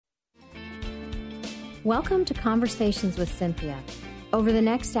Welcome to Conversations with Cynthia. Over the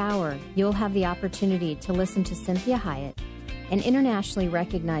next hour, you'll have the opportunity to listen to Cynthia Hiett, an internationally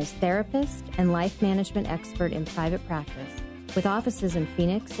recognized therapist and life management expert in private practice, with offices in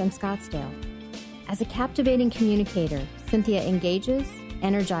Phoenix and Scottsdale. As a captivating communicator, Cynthia engages,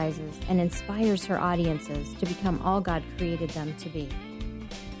 energizes, and inspires her audiences to become all God created them to be.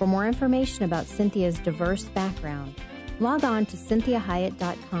 For more information about Cynthia's diverse background, log on to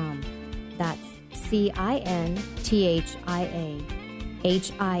cynthiahiett.com. That's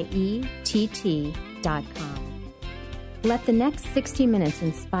CynthiaHiett.com. Let the next 60 minutes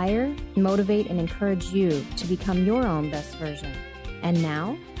inspire, motivate, and encourage you to become your own best version. And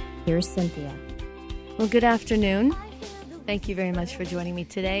now, here's Cynthia. Well, good afternoon. Thank you very much for joining me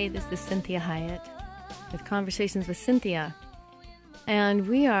today. This is Cynthia Hiett with Conversations with Cynthia. And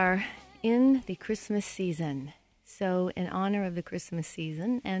we are in the Christmas season. So in honor of the Christmas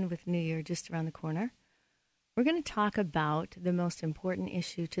season and with New Year just around the corner, we're going to talk about the most important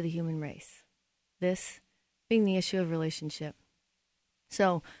issue to the human race. This being the issue of relationship.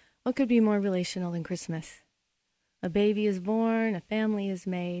 So what could be more relational than Christmas? A baby is born, a family is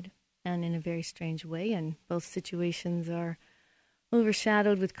made, and in a very strange way, and both situations are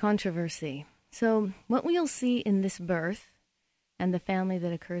overshadowed with controversy. So what we'll see in this birth and the family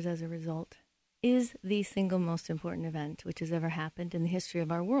that occurs as a result is the single most important event which has ever happened in the history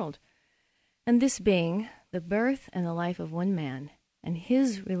of our world. And this being the birth and the life of one man and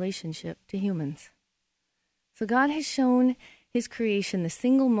his relationship to humans. So God has shown his creation the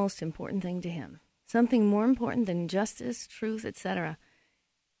single most important thing to him, something more important than justice, truth, etc.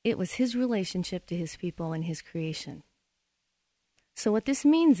 It was his relationship to his people and his creation. So what this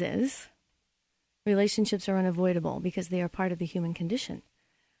means is relationships are unavoidable because they are part of the human condition.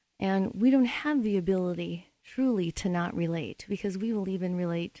 And we don't have the ability truly to not relate because we will even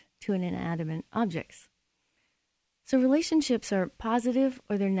relate to inanimate objects. So relationships are positive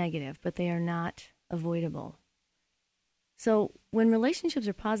or they're negative, but they are not avoidable. So when relationships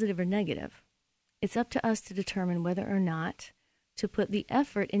are positive or negative, it's up to us to determine whether or not to put the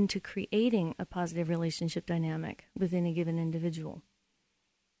effort into creating a positive relationship dynamic within a given individual.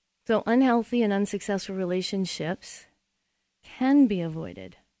 So unhealthy and unsuccessful relationships can be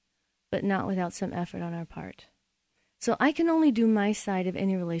avoided, but not without some effort on our part. So I can only do my side of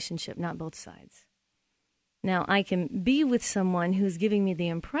any relationship, not both sides. Now, I can be with someone who's giving me the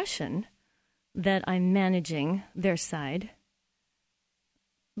impression that I'm managing their side,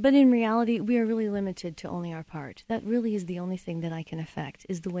 but in reality, we are really limited to only our part. That really is the only thing that I can affect,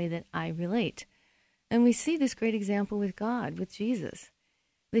 is the way that I relate. And we see this great example with God, with Jesus,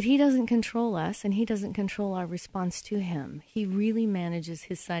 that he doesn't control us and he doesn't control our response to him. He really manages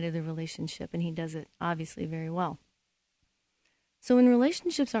his side of the relationship, and he does it obviously very well. So when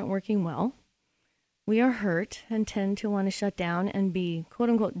relationships aren't working well, we are hurt and tend to want to shut down and be, quote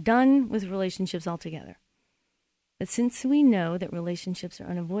unquote, done with relationships altogether. But since we know that relationships are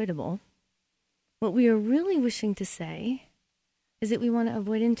unavoidable, what we are really wishing to say is that we want to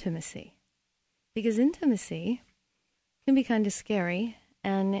avoid intimacy. Because intimacy can be kind of scary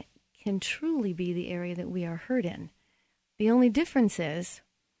and can truly be the area that we are hurt in. The only difference is,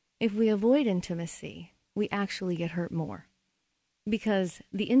 if we avoid intimacy, we actually get hurt more. Because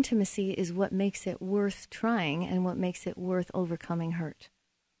the intimacy is what makes it worth trying and what makes it worth overcoming hurt.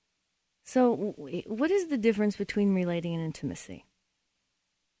 So what is the difference between relating and intimacy?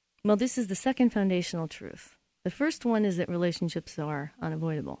 Well, this is the second foundational truth. The first one is that relationships are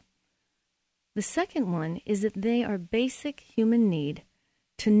unavoidable. The second one is that they are basic human need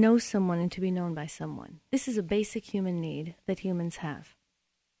to know someone and to be known by someone. This is a basic human need that humans have.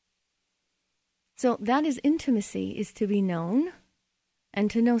 So that is intimacy, is to be known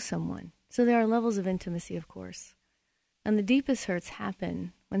and to know someone. So there are levels of intimacy, of course. And the deepest hurts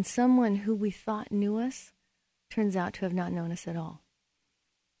happen when someone who we thought knew us turns out to have not known us at all.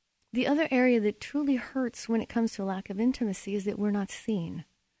 The other area that truly hurts when it comes to a lack of intimacy is that we're not seen.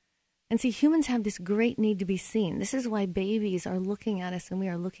 And see, humans have this great need to be seen. This is why babies are looking at us and we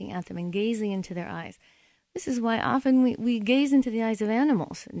are looking at them and gazing into their eyes. This is why often we gaze into the eyes of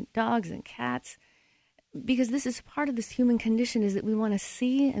animals and dogs and cats, because this is part of this human condition, is that we want to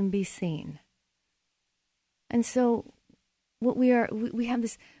see and be seen. And so what we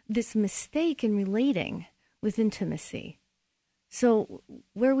have this mistake in relating with intimacy. So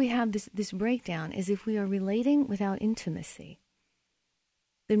where we have this breakdown is if we are relating without intimacy,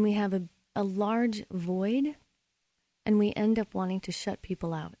 then we have a large void and we end up wanting to shut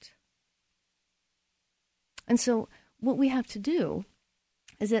people out. And so what we have to do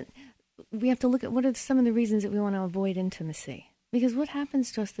is that we have to look at what are some of the reasons that we want to avoid intimacy. Because what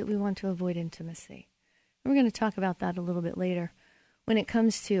happens to us that we want to avoid intimacy? We're going to talk about that a little bit later when it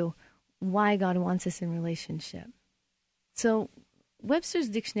comes to why God wants us in relationship. So Webster's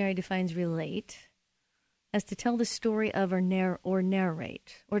dictionary defines relate as to tell the story of or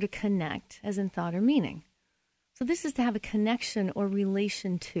narrate, or to connect, as in thought or meaning. So this is to have a connection or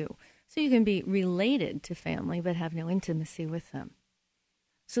relation to. So you can be related to family but have no intimacy with them.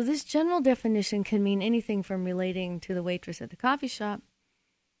 So this general definition can mean anything from relating to the waitress at the coffee shop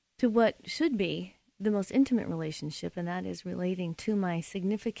to what should be the most intimate relationship, and that is relating to my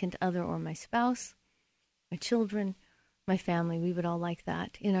significant other or my spouse, my children, my family. We would all like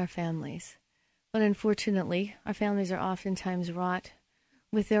that in our families. But unfortunately, our families are oftentimes wrought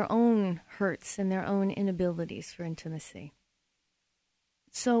with their own hurts and their own inabilities for intimacy.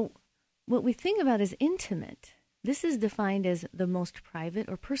 So what we think about as intimate, this is defined as the most private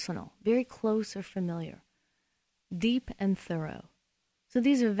or personal, very close or familiar, deep and thorough. So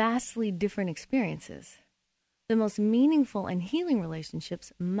these are vastly different experiences. The most meaningful and healing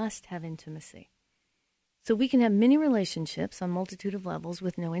relationships must have intimacy. So we can have many relationships on a multitude of levels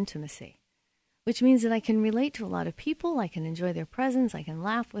with no intimacy, which means that I can relate to a lot of people, I can enjoy their presence, I can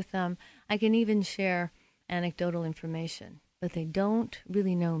laugh with them, I can even share anecdotal information, but they don't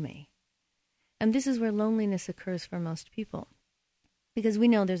really know me. And this is where loneliness occurs for most people, because we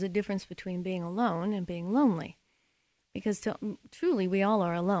know there's a difference between being alone and being lonely. Because truly, we all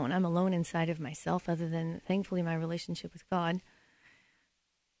are alone. I'm alone inside of myself, other than, thankfully, my relationship with God.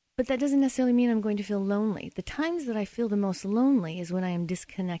 But that doesn't necessarily mean I'm going to feel lonely. The times that I feel the most lonely is when I am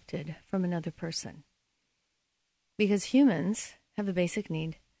disconnected from another person. Because humans have a basic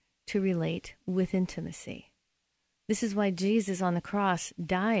need to relate with intimacy. This is why Jesus on the cross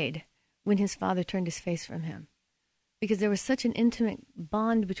died when his Father turned his face from him. Because there was such an intimate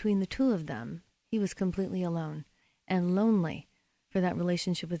bond between the two of them, he was completely alone and lonely for that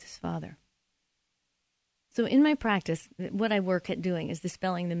relationship with his Father. So in my practice, what I work at doing is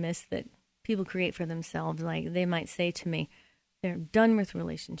dispelling the myths that people create for themselves. Like they might say to me, they're done with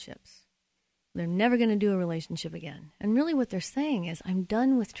relationships. They're never going to do a relationship again. And really what they're saying is, I'm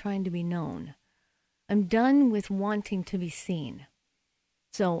done with trying to be known. I'm done with wanting to be seen.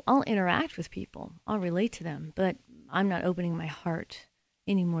 So I'll interact with people. I'll relate to them, but I'm not opening my heart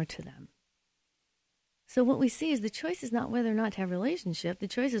anymore to them. So what we see is the choice is not whether or not to have a relationship. The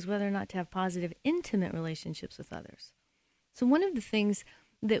choice is whether or not to have positive, intimate relationships with others. So one of the things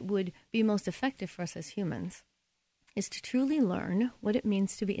that would be most effective for us as humans is to truly learn what it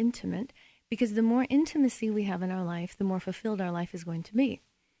means to be intimate, because the more intimacy we have in our life, the more fulfilled our life is going to be.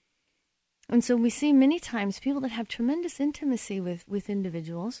 And so we see many times people that have tremendous intimacy with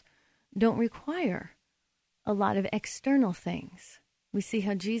individuals don't require a lot of external things. We see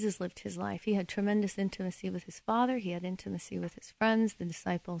how Jesus lived his life. He had tremendous intimacy with his Father. He had intimacy with his friends, the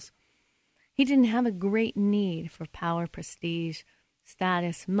disciples. He didn't have a great need for power, prestige,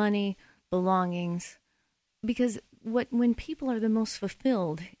 status, money, belongings, because when people are the most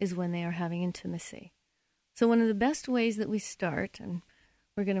fulfilled is when they are having intimacy. So one of the best ways that we start, and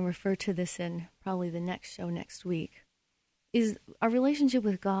we're going to refer to this in probably the next show next week, is our relationship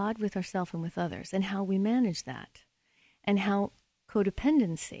with God, with ourselves, and with others, and how we manage that, and how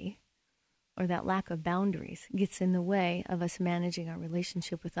codependency, or that lack of boundaries, gets in the way of us managing our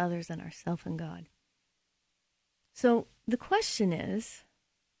relationship with others and ourselves and God. So the question is,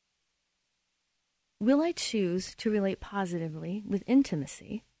 will I choose to relate positively with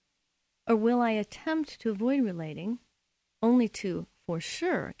intimacy, or will I attempt to avoid relating only to, for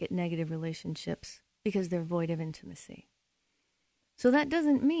sure, get negative relationships because they're void of intimacy? So that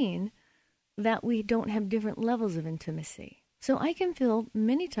doesn't mean that we don't have different levels of intimacy. So I can feel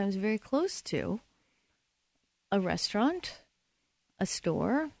many times very close to a restaurant, a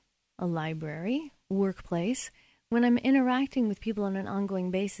store, a library, workplace, when I'm interacting with people on an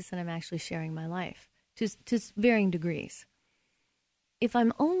ongoing basis and I'm actually sharing my life to varying degrees. If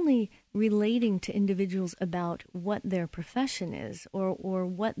I'm only relating to individuals about what their profession is or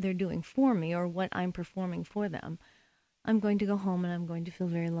what they're doing for me or what I'm performing for them, I'm going to go home and I'm going to feel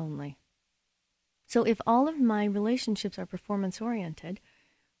very lonely. So if all of my relationships are performance-oriented,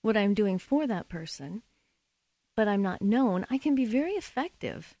 what I'm doing for that person, but I'm not known, I can be very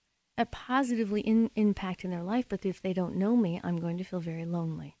effective at positively impacting their life. But if they don't know me, I'm going to feel very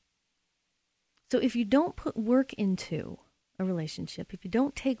lonely. So if you don't put work into a relationship, if you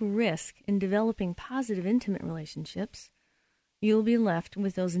don't take risk in developing positive, intimate relationships, you'll be left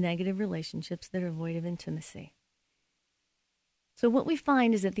with those negative relationships that are void of intimacy. So what we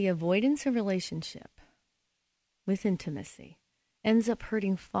find is that the avoidance of relationship with intimacy ends up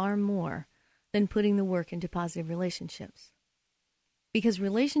hurting far more than putting the work into positive relationships. Because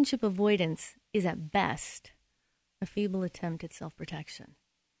relationship avoidance is at best a feeble attempt at self-protection.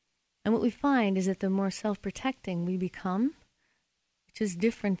 And what we find is that the more self-protecting we become, which is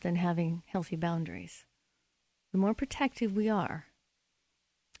different than having healthy boundaries, the more protective we are,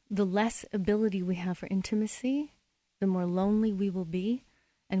 the less ability we have for intimacy, the more lonely we will be.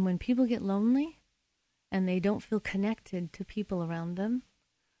 And when people get lonely and they don't feel connected to people around them,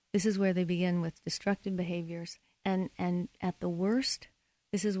 this is where they begin with destructive behaviors. And at the worst,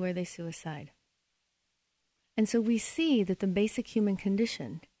 this is where they suicide. And so we see that the basic human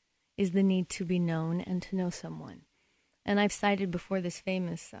condition is the need to be known and to know someone. And I've cited before this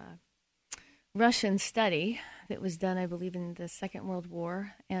famous Russian study that was done, I believe, in the Second World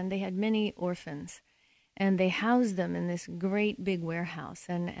War, and they had many orphans, and they housed them in this great big warehouse,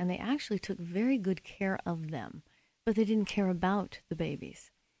 and they actually took very good care of them, but they didn't care about the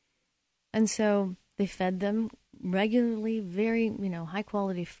babies. And so they fed them regularly, very,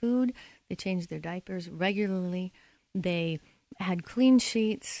 high-quality food. They changed their diapers regularly. They had clean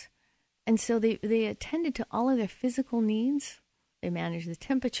sheets. And so they attended to all of their physical needs. They managed the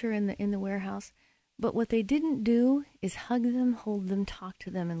temperature in the warehouse. But what they didn't do is hug them, hold them, talk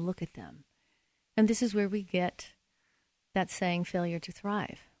to them, and look at them. And this is where we get that saying, failure to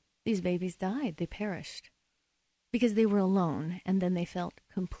thrive. These babies died. They perished because they were alone, and then they felt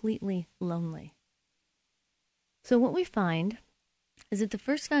completely lonely. So what we find is that the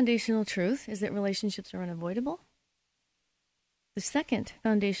first foundational truth is that relationships are unavoidable. The second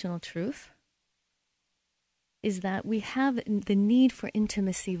foundational truth is that we have the need for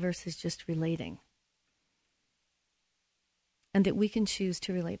intimacy versus just relating, and that we can choose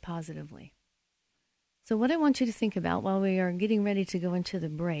to relate positively. So what I want you to think about while we are getting ready to go into the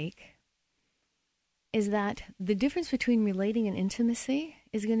break is that the difference between relating and intimacy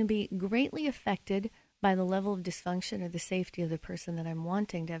is going to be greatly affected by the level of dysfunction or the safety of the person that I'm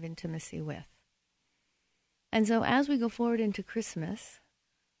wanting to have intimacy with. And so as we go forward into Christmas,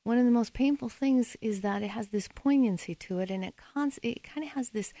 one of the most painful things is that it has this poignancy to it, and it kind of has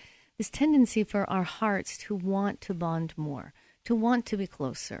this tendency for our hearts to want to bond more, to want to be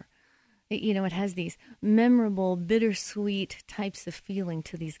closer. It has these memorable, bittersweet types of feeling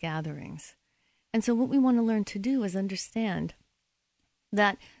to these gatherings. And so what we want to learn to do is understand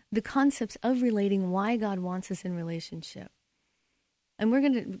that the concepts of relating, why God wants us in relationship. And we're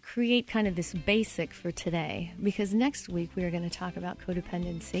going to create kind of this basic for today, because next week we are going to talk about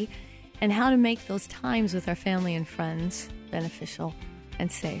codependency and how to make those times with our family and friends beneficial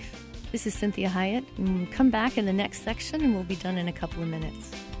and safe. This is Cynthia Hiett, and we'll come back in the next section, and we'll be done in a couple of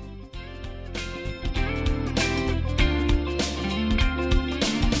minutes.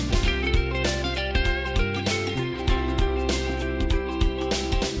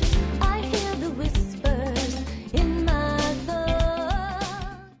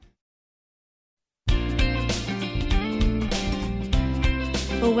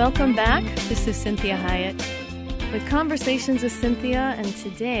 Welcome back. This is Cynthia Hiett with Conversations with Cynthia, and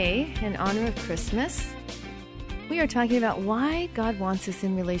today, in honor of Christmas, we are talking about why God wants us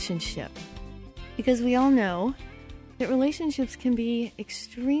in relationship. Because we all know that relationships can be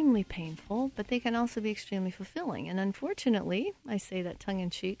extremely painful, but they can also be extremely fulfilling. And unfortunately, I say that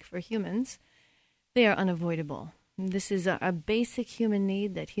tongue-in-cheek for humans, they are unavoidable. This is a basic human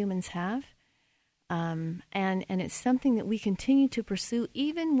need that humans have. And it's something that we continue to pursue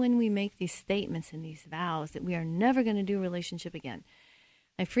even when we make these statements and these vows that we are never going to do a relationship again.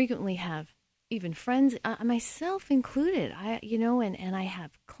 I frequently have even friends, myself included, and I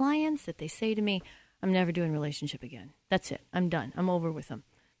have clients that they say to me, I'm never doing a relationship again. That's it. I'm done. I'm over with them.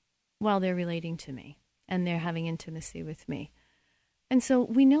 While they're relating to me and they're having intimacy with me. And so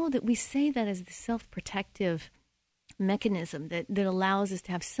we know that we say that as the self-protective mechanism that allows us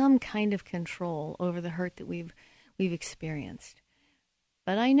to have some kind of control over the hurt that we've experienced.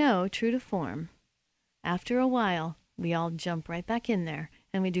 But I know, true to form, after a while, we all jump right back in there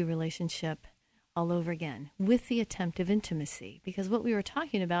and we do relationship all over again with the attempt of intimacy. Because what we were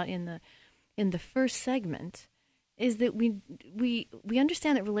talking about in the first segment is that we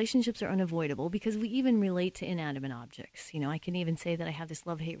understand that relationships are unavoidable because we even relate to inanimate objects. I can even say that I have this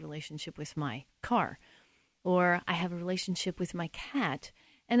love-hate relationship with my car. Or I have a relationship with my cat,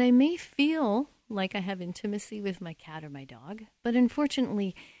 and I may feel like I have intimacy with my cat or my dog, but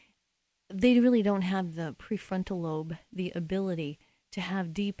unfortunately, they really don't have the prefrontal lobe, the ability to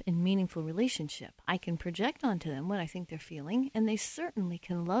have deep and meaningful relationship. I can project onto them what I think they're feeling, and they certainly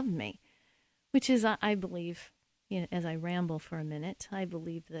can love me, which is, I believe, as I ramble for a minute, I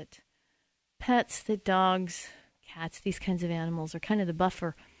believe that pets, that dogs, cats, these kinds of animals are kind of the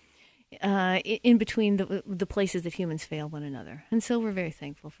buffer in between the places that humans fail one another. And so we're very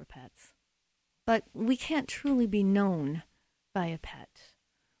thankful for pets. But we can't truly be known by a pet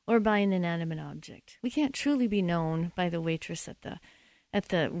or by an inanimate object. We can't truly be known by the waitress at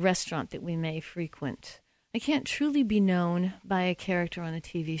the restaurant that we may frequent. I can't truly be known by a character on a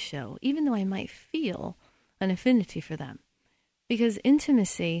TV show, even though I might feel an affinity for them. Because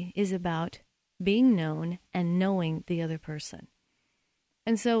intimacy is about being known and knowing the other person.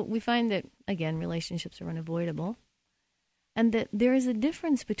 And so we find that, again, relationships are unavoidable, and that there is a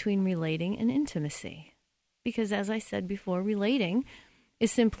difference between relating and intimacy. Because as I said before, relating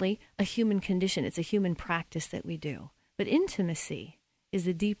is simply a human condition. It's a human practice that we do. But intimacy is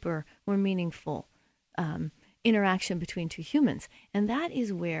a deeper, more meaningful interaction between two humans. And that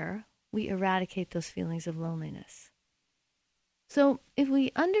is where we eradicate those feelings of loneliness. So if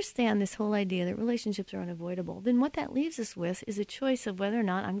we understand this whole idea that relationships are unavoidable, then what that leaves us with is a choice of whether or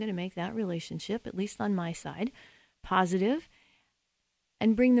not I'm going to make that relationship, at least on my side, positive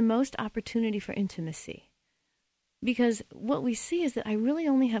and bring the most opportunity for intimacy. Because what we see is that I really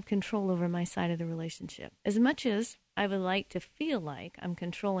only have control over my side of the relationship. As much as I would like to feel like I'm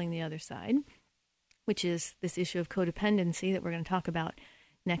controlling the other side, which is this issue of codependency that we're going to talk about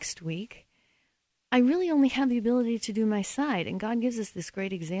next week, I really only have the ability to do my side. And God gives us this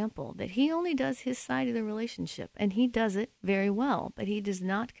great example that he only does his side of the relationship, and he does it very well, but he does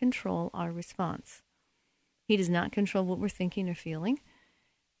not control our response. He does not control what we're thinking or feeling,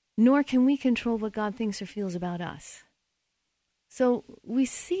 nor can we control what God thinks or feels about us. So we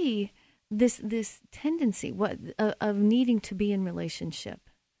see this tendency of needing to be in relationship.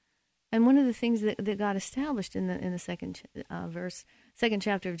 And one of the things that God established in the second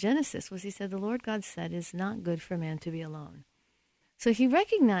chapter of Genesis was he said, the Lord God said, it's not good for man to be alone. So he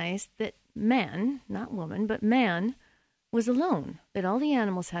recognized that man, not woman, but man was alone, that all the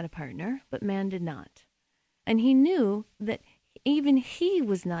animals had a partner, but man did not. And he knew that even he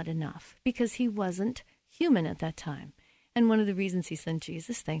was not enough because he wasn't human at that time. And one of the reasons he sent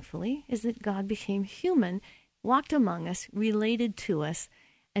Jesus, thankfully, is that God became human, walked among us, related to us,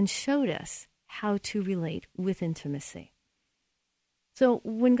 and showed us how to relate with intimacy. So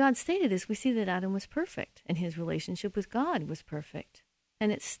when God stated this, we see that Adam was perfect, and his relationship with God was perfect.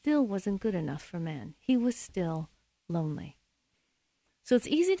 And it still wasn't good enough for man. He was still lonely. So it's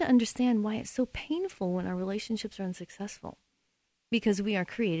easy to understand why it's so painful when our relationships are unsuccessful, because we are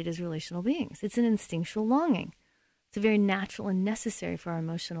created as relational beings. It's an instinctual longing. It's very natural and necessary for our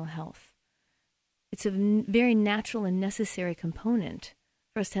emotional health. It's a very natural and necessary component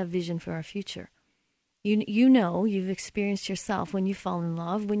for us to have vision for our future. You know, you've experienced yourself when you fall in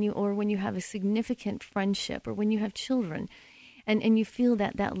love, when you have a significant friendship, or when you have children, and you feel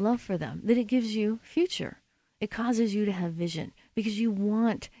that love for them, that it gives you future. It causes you to have vision because you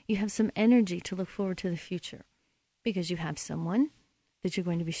have some energy to look forward to the future because you have someone that you're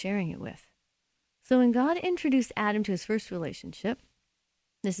going to be sharing it with. So when God introduced Adam to his first relationship,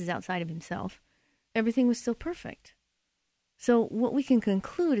 this is outside of himself, everything was still perfect. So what we can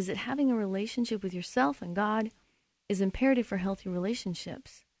conclude is that having a relationship with yourself and God is imperative for healthy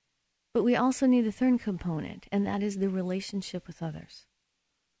relationships. But we also need the third component, and that is the relationship with others.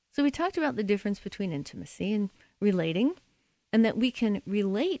 So we talked about the difference between intimacy and relating, and that we can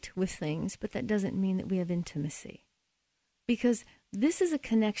relate with things, but that doesn't mean that we have intimacy. Because this is a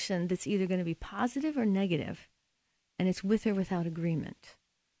connection that's either going to be positive or negative, and it's with or without agreement.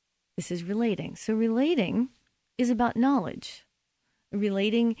 This is relating. So relating is about knowledge.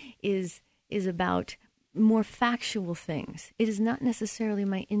 Relating is about more factual things. It is not necessarily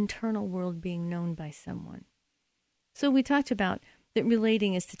my internal world being known by someone. So we talked about that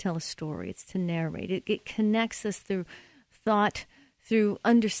relating is to tell a story. It's to narrate. It connects us through thought, through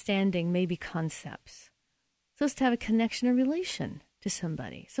understanding, maybe concepts. So it's to have a connection or relation to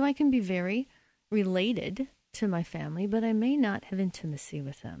somebody. So I can be very related to my family, but I may not have intimacy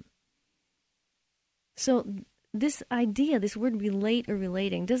with them. So this idea, this word relate or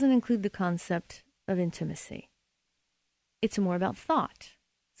relating, doesn't include the concept of intimacy. It's more about thought.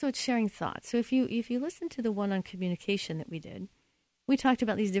 So it's sharing thoughts. So if you listen to the one on communication that we did, we talked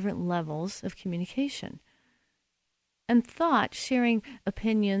about these different levels of communication. And thought, sharing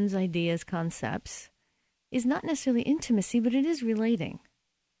opinions, ideas, concepts, is not necessarily intimacy, but it is relating.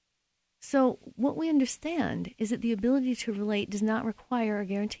 So what we understand is that the ability to relate does not require or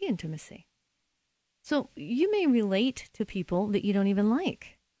guarantee intimacy. So you may relate to people that you don't even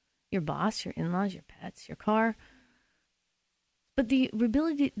like. Your boss, your in-laws, your pets, your car. But the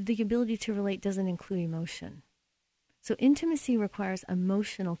ability to relate doesn't include emotion. So intimacy requires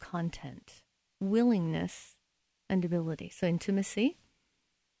emotional content, willingness, and ability. So intimacy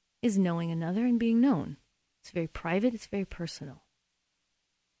is knowing another and being known. It's very private. It's very personal.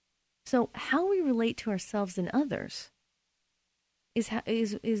 So how we relate to ourselves and others is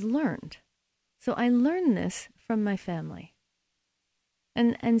learned. So I learned this from my family.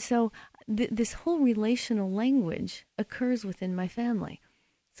 And so this whole relational language occurs within my family.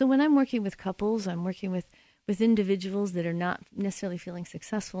 So when I'm working with couples, I'm working with individuals that are not necessarily feeling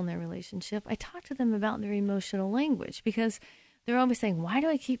successful in their relationship, I talk to them about their emotional language because they're always saying, why do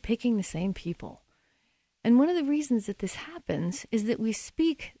I keep picking the same people? And one of the reasons that this happens is that we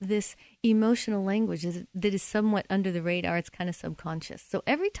speak this emotional language that is somewhat under the radar. It's kind of subconscious. So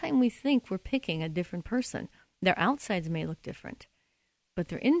every time we think we're picking a different person, their outsides may look different, but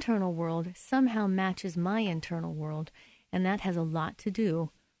their internal world somehow matches my internal world, and that has a lot to do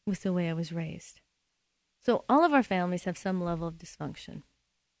with the way I was raised. So all of our families have some level of dysfunction.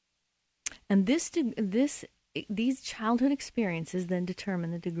 And these childhood experiences then determine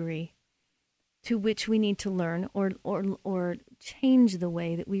the degree to which we need to learn or change the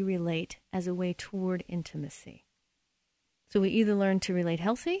way that we relate as a way toward intimacy. So we either learn to relate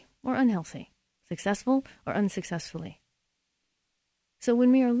healthy or unhealthy, successful or unsuccessfully. So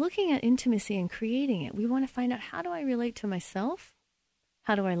when we are looking at intimacy and creating it, we want to find out, how do I relate to myself?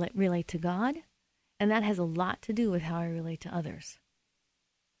 How do I relate to God? And that has a lot to do with how I relate to others.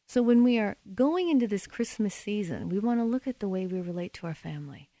 So when we are going into this Christmas season, we want to look at the way we relate to our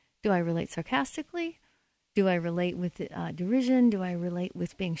family. Do I relate sarcastically? Do I relate with derision? Do I relate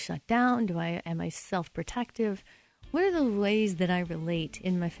with being shut down? Am I self-protective? What are the ways that I relate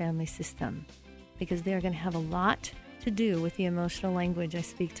in my family system? Because they are going to have a lot to do with the emotional language I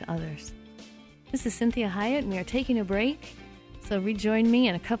speak to others. This is Cynthia Hiett, and we are taking a break. So rejoin me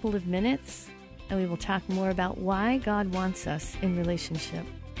in a couple of minutes, and we will talk more about why God wants us in relationship.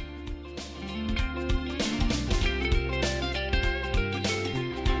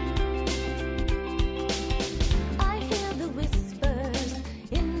 I hear the whispers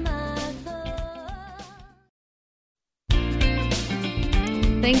in my thoughts.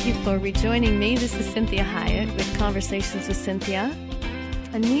 Thank you for rejoining me. This is Cynthia Hiett with Conversations with Cynthia,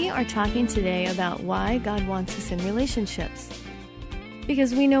 and we are talking today about why God wants us in relationships.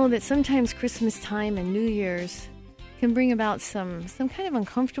 Because we know that sometimes Christmas time and New Year's can bring about some kind of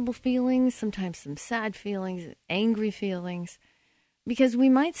uncomfortable feelings, sometimes some sad feelings, angry feelings, because we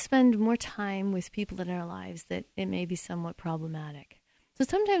might spend more time with people in our lives that it may be somewhat problematic. So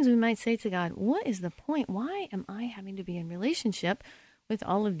sometimes we might say to God, what is the point? Why am I having to be in relationship with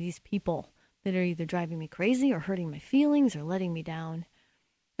all of these people that are either driving me crazy or hurting my feelings or letting me down?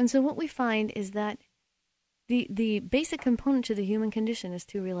 And so what we find is that the basic component to the human condition is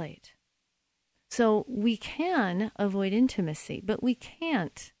to relate. So we can avoid intimacy, but we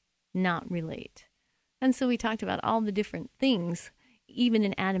can't not relate. And so we talked about all the different things, even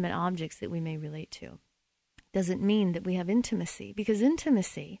inanimate objects that we may relate to. Doesn't mean that we have intimacy, because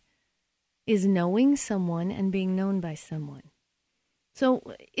intimacy is knowing someone and being known by someone. So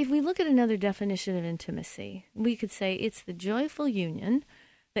if we look at another definition of intimacy, we could say it's the joyful union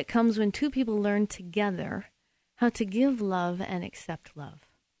that comes when two people learn together how to give love and accept love.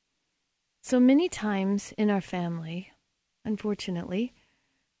 So many times in our family, unfortunately,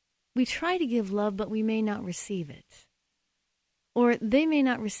 we try to give love, but we may not receive it. Or they may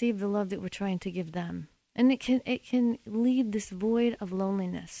not receive the love that we're trying to give them. And it can leave this void of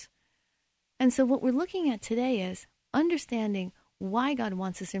loneliness. And so what we're looking at today is understanding why God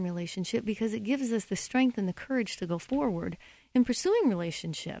wants us in relationship, because it gives us the strength and the courage to go forward in pursuing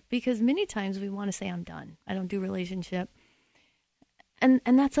relationship. Because many times we want to say, I'm done. I don't do relationship. And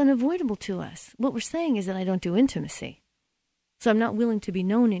that's unavoidable to us. What we're saying is that I don't do intimacy. So I'm not willing to be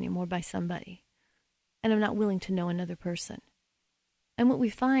known anymore by somebody. And I'm not willing to know another person. And what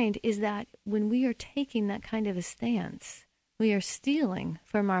we find is that when we are taking that kind of a stance, we are stealing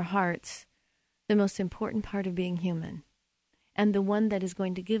from our hearts the most important part of being human, and the one that is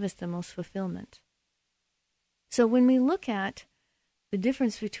going to give us the most fulfillment. So when we look at the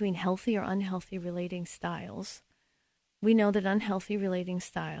difference between healthy or unhealthy relating styles, we know that unhealthy relating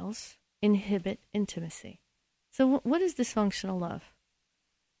styles inhibit intimacy. So what is dysfunctional love?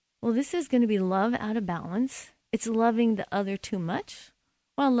 Well, this is going to be love out of balance. It's loving the other too much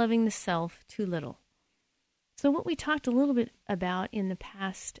while loving the self too little. So what we talked a little bit about in the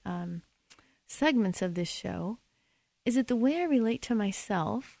past segments of this show is that the way I relate to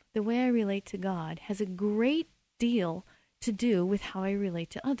myself, the way I relate to God, has a great deal to do with how I relate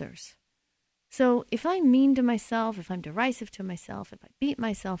to others. So if I'm mean to myself, if I'm derisive to myself, if I beat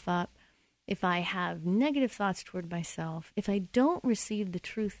myself up, if I have negative thoughts toward myself, if I don't receive the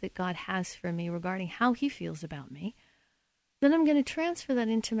truth that God has for me regarding how he feels about me, then I'm going to transfer that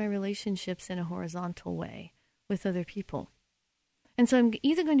into my relationships in a horizontal way with other people. And so I'm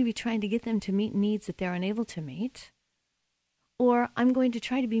either going to be trying to get them to meet needs that they're unable to meet, or I'm going to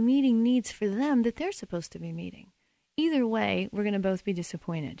try to be meeting needs for them that they're supposed to be meeting. Either way, we're going to both be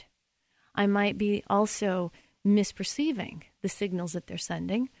disappointed. I might be also misperceiving the signals that they're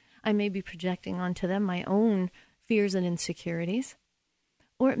sending. I may be projecting onto them my own fears and insecurities.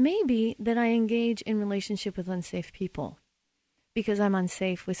 Or it may be that I engage in relationship with unsafe people because I'm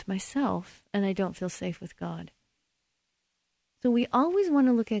unsafe with myself and I don't feel safe with God. So we always want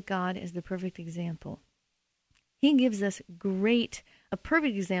to look at God as the perfect example. He gives us a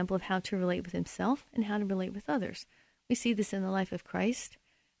perfect example of how to relate with himself and how to relate with others. We see this in the life of Christ,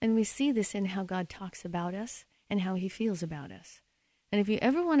 and we see this in how God talks about us and how he feels about us. And if you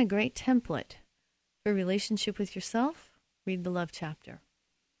ever want a great template for relationship with yourself, read the love chapter.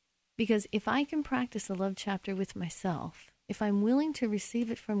 Because if I can practice the love chapter with myself, if I'm willing to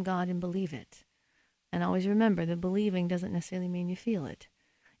receive it from God and believe it, and always remember that believing doesn't necessarily mean you feel it.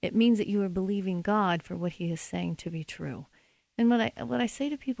 It means that you are believing God for what he is saying to be true. And what I say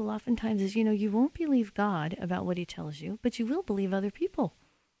to people oftentimes is, you won't believe God about what he tells you, but you will believe other people.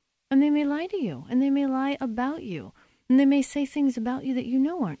 And they may lie to you, and they may lie about you. And they may say things about you that you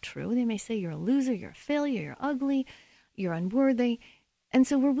know aren't true. They may say you're a loser, you're a failure, you're ugly, you're unworthy. And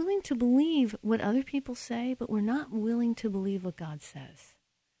so we're willing to believe what other people say, but we're not willing to believe what God says.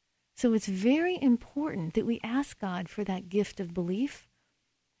 So it's very important that we ask God for that gift of belief,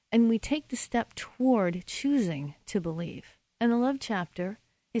 and we take the step toward choosing to believe. And the love chapter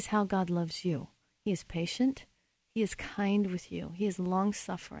is how God loves you. He is patient. He is kind with you. He is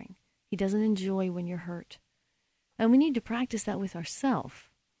long-suffering. He doesn't enjoy when you're hurt. And we need to practice that with ourselves.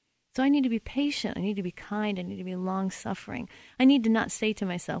 So I need to be patient. I need to be kind. I need to be long-suffering. I need to not say to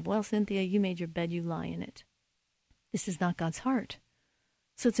myself, well, Cynthia, you made your bed, you lie in it. This is not God's heart.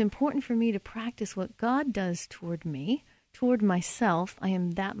 So it's important for me to practice what God does toward me, toward myself. I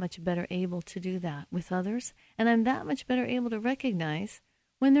am that much better able to do that with others. And I'm that much better able to recognize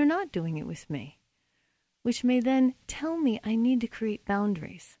when they're not doing it with me, which may then tell me I need to create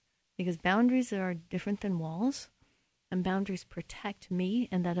boundaries, because boundaries are different than walls. And boundaries protect me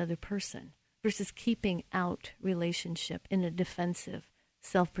and that other person versus keeping out relationship in a defensive,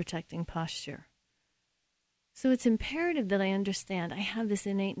 self-protecting posture. So it's imperative that I understand I have this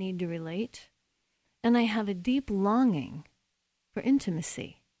innate need to relate, and I have a deep longing for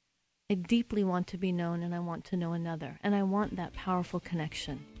intimacy. I deeply want to be known, and I want to know another, and I want that powerful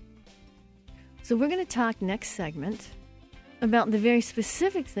connection. So we're going to talk next segment about the very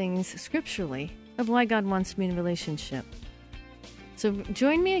specific things scripturally of why God wants me in a relationship. So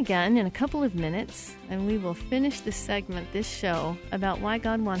join me again in a couple of minutes, and we will finish this segment, this show, about why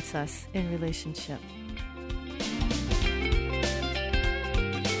God wants us in relationship.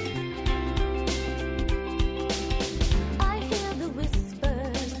 I hear the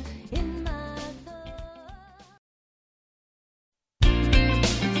whispers in my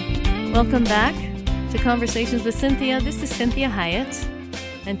thoughts. Welcome back to Conversations with Cynthia. This is Cynthia Hiett,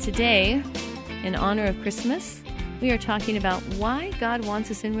 and today, in honor of Christmas, we are talking about why God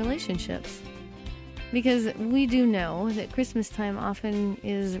wants us in relationships. Because we do know that Christmas time often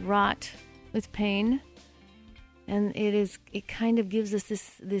is wrought with pain, and it kind of gives us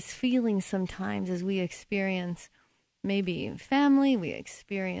this feeling sometimes as we experience maybe family, we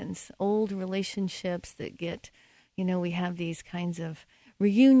experience old relationships that get, we have these kinds of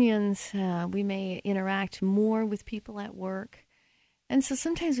reunions, we may interact more with people at work. And so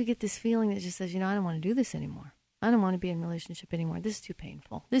sometimes we get this feeling that just says, I don't want to do this anymore. I don't want to be in a relationship anymore. This is too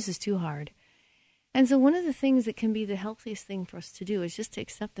painful. This is too hard. And so one of the things that can be the healthiest thing for us to do is just to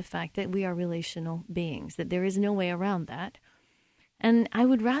accept the fact that we are relational beings, that there is no way around that. And I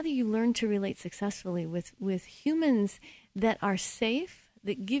would rather you learn to relate successfully with humans that are safe,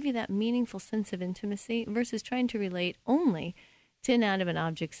 that give you that meaningful sense of intimacy, versus trying to relate only to inanimate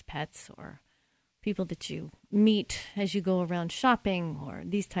objects, pets, or people that you meet as you go around shopping, or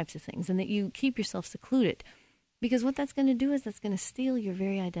these types of things, and that you keep yourself secluded. Because what that's going to do is that's going to steal your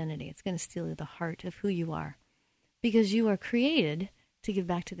very identity. It's going to steal the heart of who you are. Because you are created to give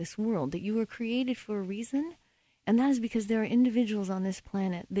back to this world, that you were created for a reason, and that is because there are individuals on this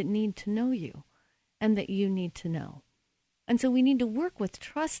planet that need to know you, and that you need to know. And so we need to work with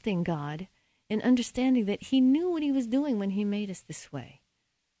trusting God and understanding that he knew what he was doing when he made us this way.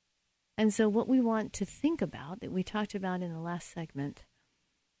 And so what we want to think about, that we talked about in the last segment,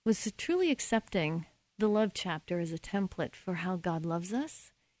 was to truly accepting the love chapter as a template for how God loves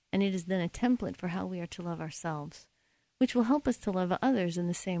us, and it is then a template for how we are to love ourselves, which will help us to love others in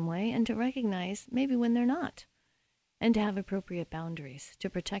the same way and to recognize maybe when they're not, and to have appropriate boundaries to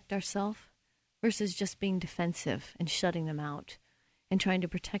protect ourselves versus just being defensive and shutting them out and trying to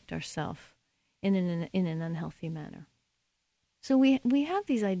protect ourselves in an unhealthy manner. So we have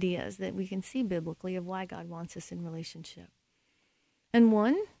these ideas that we can see biblically of why God wants us in relationship. And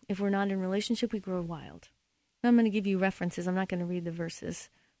one, if we're not in relationship, we grow wild. Now, I'm going to give you references. I'm not going to read the verses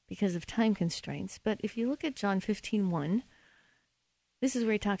because of time constraints. But if you look at John 15:1, this is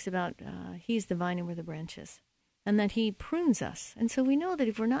where he talks about he's the vine and we're the branches, and that he prunes us. And so we know that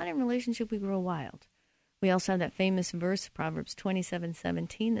if we're not in relationship, we grow wild. We also have that famous verse, Proverbs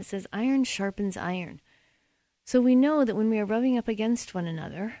 27:17, that says, iron sharpens iron. So we know that when we are rubbing up against one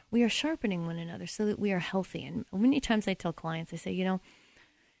another, we are sharpening one another so that we are healthy. And many times I tell clients, I say,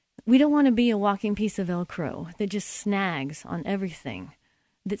 we don't want to be a walking piece of Velcro that just snags on everything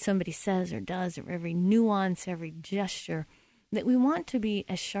that somebody says or does, or every nuance, every gesture, that we want to be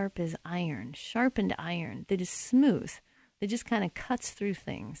as sharp as iron, sharpened iron that is smooth, that just kind of cuts through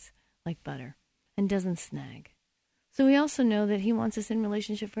things like butter and doesn't snag. So we also know that he wants us in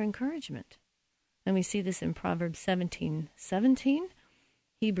relationship for encouragement. And we see this in Proverbs 17:17,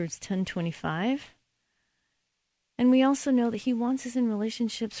 Hebrews 10:25. And we also know that he wants us in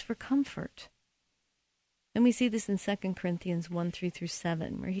relationships for comfort. And we see this in 2 Corinthians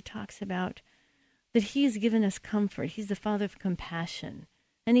 1:3-7, where he talks about that he has given us comfort. He's the Father of compassion.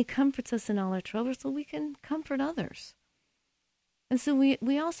 And he comforts us in all our troubles so we can comfort others. And so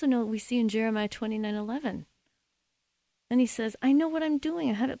we also know what we see in Jeremiah 29:11. And he says, I know what I'm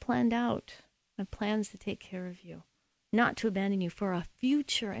doing. I have it planned out. I have plans to take care of you, not to abandon you, for a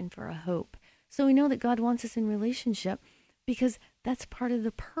future and for a hope. So we know that God wants us in relationship because that's part of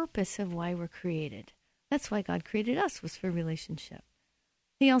the purpose of why we're created. That's why God created us, was for relationship.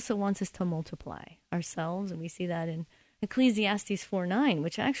 He also wants us to multiply ourselves, and we see that in Ecclesiastes 4:9,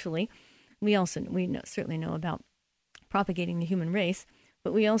 which actually we certainly know about propagating the human race,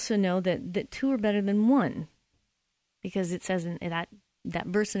 but we also know that two are better than one, because it says in that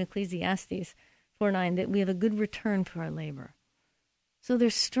verse in Ecclesiastes 4:9 that we have a good return for our labor. So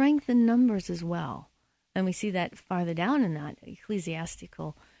there's strength in numbers as well. And we see that farther down in that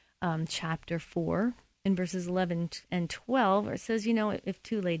ecclesiastical chapter 4 in verses 11 and 12, where it says, if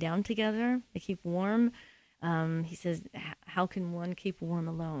two lay down together, they keep warm. He says, how can one keep warm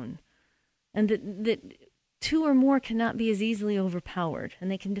alone? And that two or more cannot be as easily overpowered, and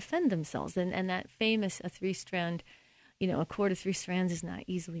they can defend themselves. And that famous a cord of 3 strands is not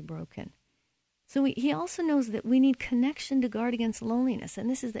easily broken. So he also knows that we need connection to guard against loneliness. And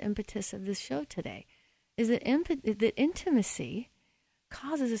this is the impetus of this show today, is that intimacy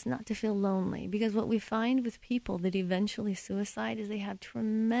causes us not to feel lonely. Because what we find with people that eventually suicide is they have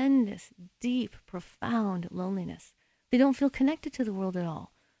tremendous, deep, profound loneliness. They don't feel connected to the world at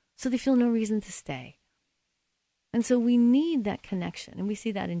all. So they feel no reason to stay. And so we need that connection. And we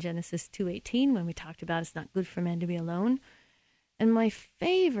see that in Genesis 2:18 when we talked about it's not good for man to be alone. And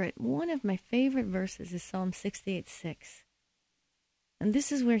one of my favorite verses is Psalm 68:6. And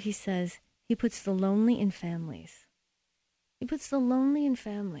this is where he says he puts the lonely in families. He puts the lonely in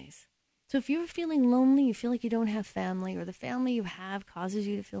families. So if you're feeling lonely, you feel like you don't have family, or the family you have causes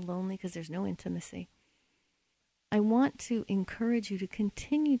you to feel lonely because there's no intimacy, I want to encourage you to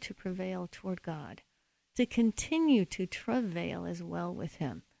continue to prevail toward God, to continue to travail as well with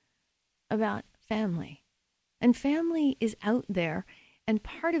him about family. And family is out there, and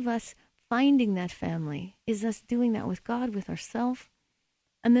part of us finding that family is us doing that with God, with ourselves,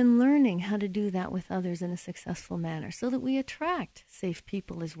 and then learning how to do that with others in a successful manner so that we attract safe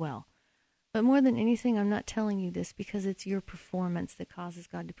people as well. But more than anything, I'm not telling you this because it's your performance that causes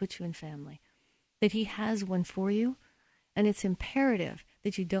God to put you in family, that he has one for you, and it's imperative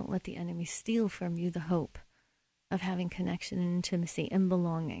that you don't let the enemy steal from you the hope of having connection and intimacy and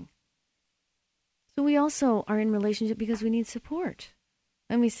belonging. So we also are in relationship because we need support.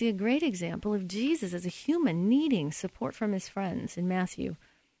 And we see a great example of Jesus as a human needing support from his friends in Matthew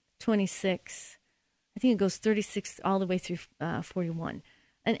 26. I think it goes 36 all the way through 41.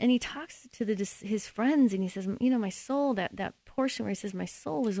 And he talks to his friends, and he says, my soul, that portion where he says, my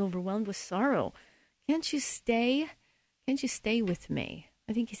soul is overwhelmed with sorrow. Can't you stay? Can't you stay with me?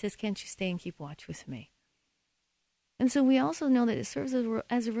 I think he says, can't you stay and keep watch with me? And so we also know that it serves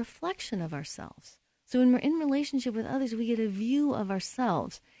as a reflection of ourselves. So when we're in relationship with others, we get a view of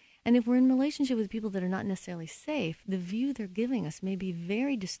ourselves. And if we're in relationship with people that are not necessarily safe, the view they're giving us may be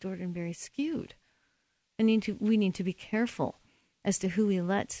very distorted and very skewed. And we need to be careful as to who we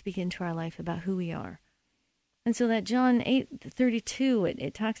let speak into our life about who we are. And so that John 8:32,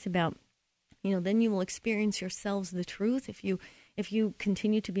 it talks about, then you will experience yourselves the truth if you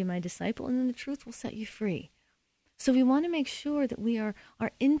continue to be my disciple, and then the truth will set you free. So we want to make sure that we are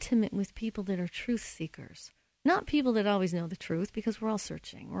intimate with people that are truth seekers, Not people that always know the truth, because we're all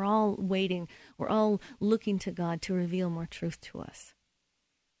searching. We're all waiting. We're all looking to God to reveal more truth to us.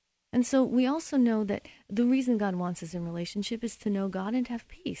 And so we also know that the reason God wants us in relationship is to know God and to have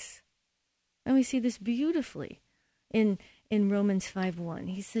peace. And we see this beautifully in Romans 5:1.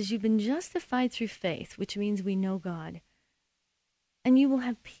 He says, you've been justified through faith, which means we know God. And you will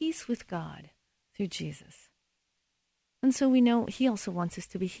have peace with God through Jesus. And so we know he also wants us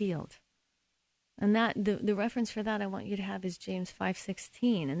to be healed. And that the reference for that I want you to have is James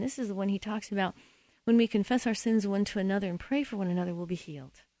 5:16. And this is when he talks about when we confess our sins one to another and pray for one another, we'll be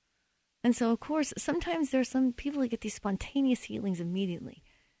healed. And so, of course, sometimes there are some people that get these spontaneous healings immediately.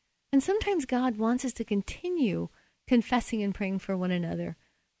 And sometimes God wants us to continue confessing and praying for one another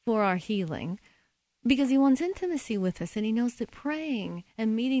for our healing because he wants intimacy with us. And he knows that praying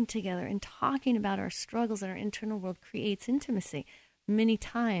and meeting together and talking about our struggles in our internal world creates intimacy. Many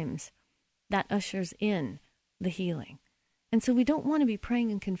times that ushers in the healing. And so we don't want to be praying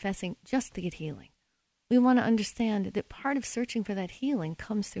and confessing just to get healing. We want to understand that part of searching for that healing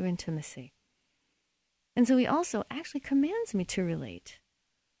comes through intimacy. And so he also actually commands me to relate.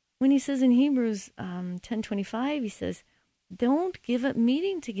 When he says in Hebrews 10:25, he says, don't give up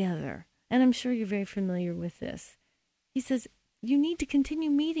meeting together. And I'm sure you're very familiar with this. He says, you need to continue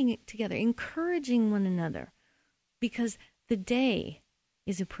meeting together, encouraging one another, because the day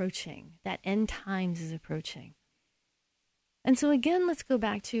is approaching. That end times is approaching. And so again, let's go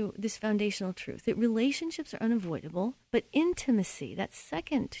back to this foundational truth that relationships are unavoidable, but intimacy, that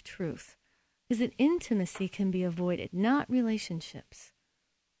second truth, is that intimacy can be avoided, not relationships.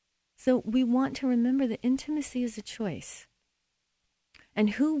 So we want to remember that intimacy is a choice.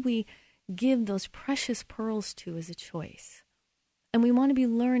 And who we give those precious pearls to is a choice. And we want to be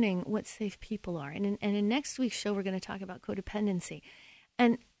learning what safe people are. And in next week's show, we're going to talk about codependency.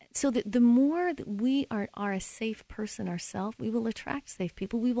 And so that the more that we are a safe person ourselves, we will attract safe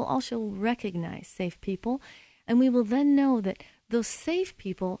people. We will also recognize safe people. And we will then know that those safe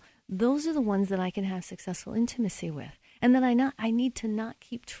people, those are the ones that I can have successful intimacy with. And that I need to not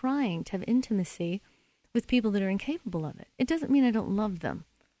keep trying to have intimacy with people that are incapable of it. It doesn't mean I don't love them.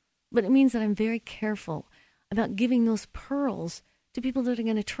 But it means that I'm very careful about giving those pearls to people that are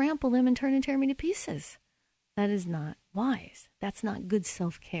going to trample them and turn and tear me to pieces. That is not wise. That's not good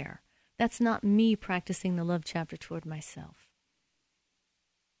self-care. That's not me practicing the love chapter toward myself.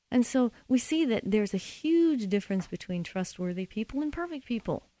 And so we see that there's a huge difference between trustworthy people and perfect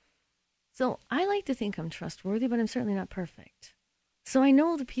people. So I like to think I'm trustworthy, but I'm certainly not perfect. So I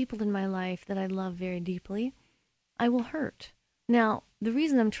know the people in my life that I love very deeply, I will hurt. Now, the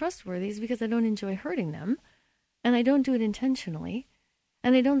reason I'm trustworthy is because I don't enjoy hurting them, and I don't do it intentionally,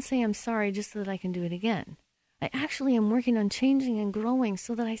 and I don't say I'm sorry just so that I can do it again. I actually am working on changing and growing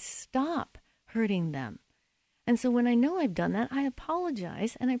so that I stop hurting them. And so when I know I've done that, I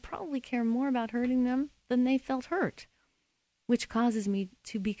apologize, and I probably care more about hurting them than they felt hurt, which causes me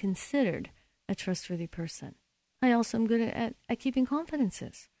to be considered a trustworthy person. I also am good at keeping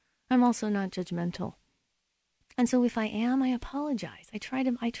confidences. I'm also not judgmental. And so if I am, I apologize. I try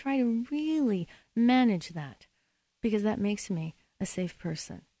to really manage that because that makes me a safe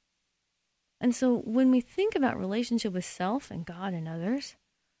person. And so when we think about relationship with self and God and others,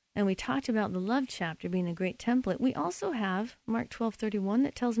 and we talked about the love chapter being a great template, we also have Mark 12:31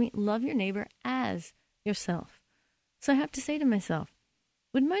 that tells me, love your neighbor as yourself. So I have to say to myself,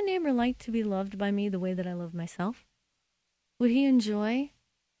 would my neighbor like to be loved by me the way that I love myself? Would he enjoy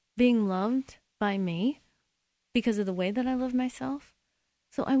being loved by me because of the way that I love myself?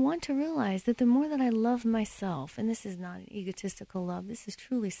 So I want to realize that the more that I love myself, and this is not an egotistical love, this is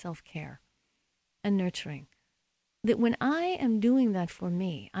truly self-care and nurturing, that when I am doing that for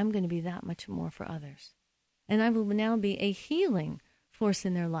me, I'm going to be that much more for others. And I will now be a healing force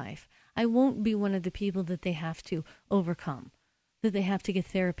in their life. I won't be one of the people that they have to overcome, that they have to get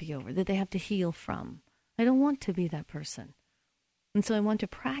therapy over, that they have to heal from. I don't want to be that person. And so I want to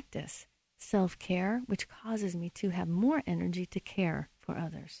practice self-care, which causes me to have more energy to care for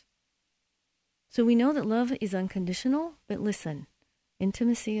others. So we know that love is unconditional, but listen,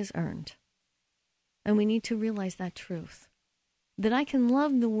 intimacy is earned. And we need to realize that truth, that I can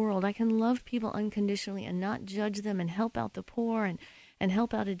love the world, I can love people unconditionally and not judge them and help out the poor and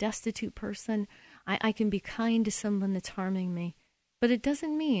help out a destitute person. I can be kind to someone that's harming me, but it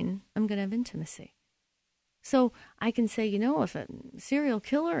doesn't mean I'm going to have intimacy. So I can say, if a serial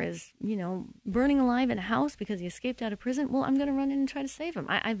killer is, burning alive in a house because he escaped out of prison, well, I'm going to run in and try to save him.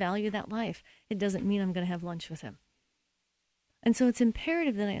 I value that life. It doesn't mean I'm going to have lunch with him. And so it's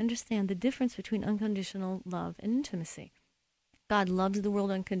imperative that I understand the difference between unconditional love and intimacy. God loves the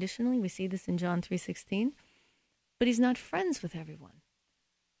world unconditionally. We see this in John 3:16. but he's not friends with everyone.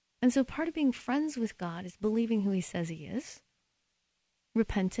 And so part of being friends with God is believing who he says he is,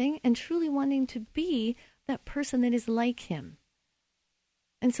 repenting, and truly wanting to be that person that is like him.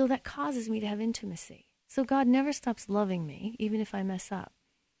 And so that causes me to have intimacy. So God never stops loving me, even if I mess up.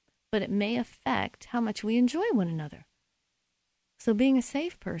 But it may affect how much we enjoy one another. So being a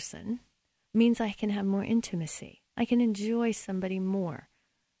safe person means I can have more intimacy. I can enjoy somebody more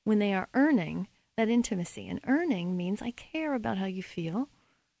when they are earning that intimacy. And earning means I care about how you feel.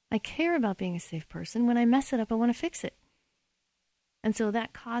 I care about being a safe person. When I mess it up, I want to fix it. And so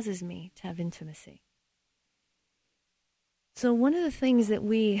that causes me to have intimacy. So one of the things that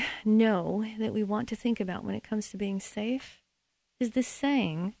we know that we want to think about when it comes to being safe is this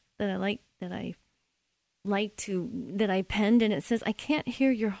saying that I penned, and it says, I can't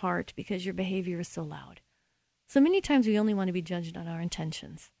hear your heart because your behavior is so loud. So many times we only want to be judged on our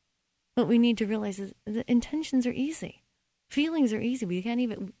intentions. What we need to realize is that intentions are easy. Feelings are easy. We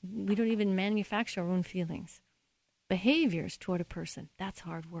don't even manufacture our own feelings. Behaviors toward a person, that's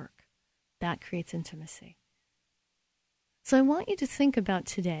hard work. That creates intimacy. So I want you to think about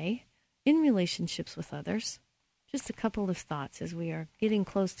today, in relationships with others, just a couple of thoughts as we are getting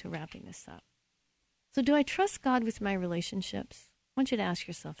close to wrapping this up. So do I trust God with my relationships? I want you to ask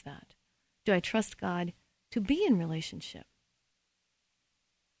yourself that. Do I trust God to be in relationship?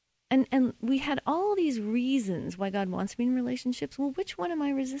 And we had all these reasons why God wants me in relationships. Well, which one am I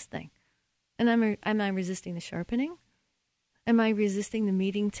resisting? And am I resisting the sharpening? Am I resisting the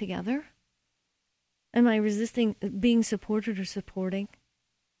meeting together? Am I resisting being supported or supporting?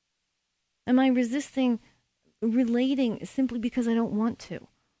 Am I resisting relating simply because I don't want to?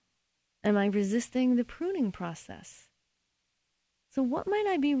 Am I resisting the pruning process? So what might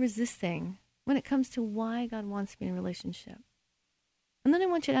I be resisting when it comes to why God wants me in a relationship? And then I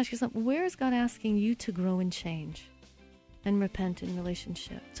want you to ask yourself, where is God asking you to grow and change and repent in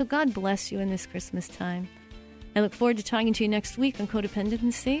relationship? So God bless you in this Christmas time. I look forward to talking to you next week on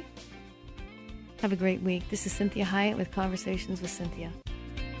codependency. Have a great week. This is Cynthia Hiett with Conversations with Cynthia.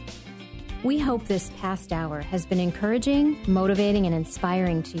 We hope this past hour has been encouraging, motivating, and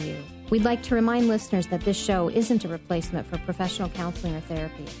inspiring to you. We'd like to remind listeners that this show isn't a replacement for professional counseling or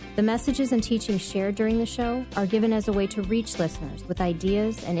therapy. The messages and teachings shared during the show are given as a way to reach listeners with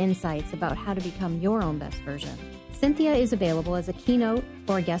ideas and insights about how to become your own best version. Cynthia is available as a keynote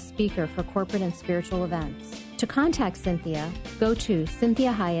or a guest speaker for corporate and spiritual events. To contact Cynthia, go to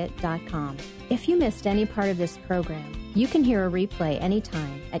cynthiahiett.com. If you missed any part of this program, you can hear a replay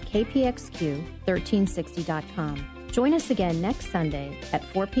anytime at kpxq1360.com. Join us again next Sunday at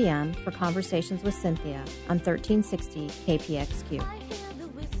 4 p.m. for Conversations with Cynthia on 1360 KPXQ.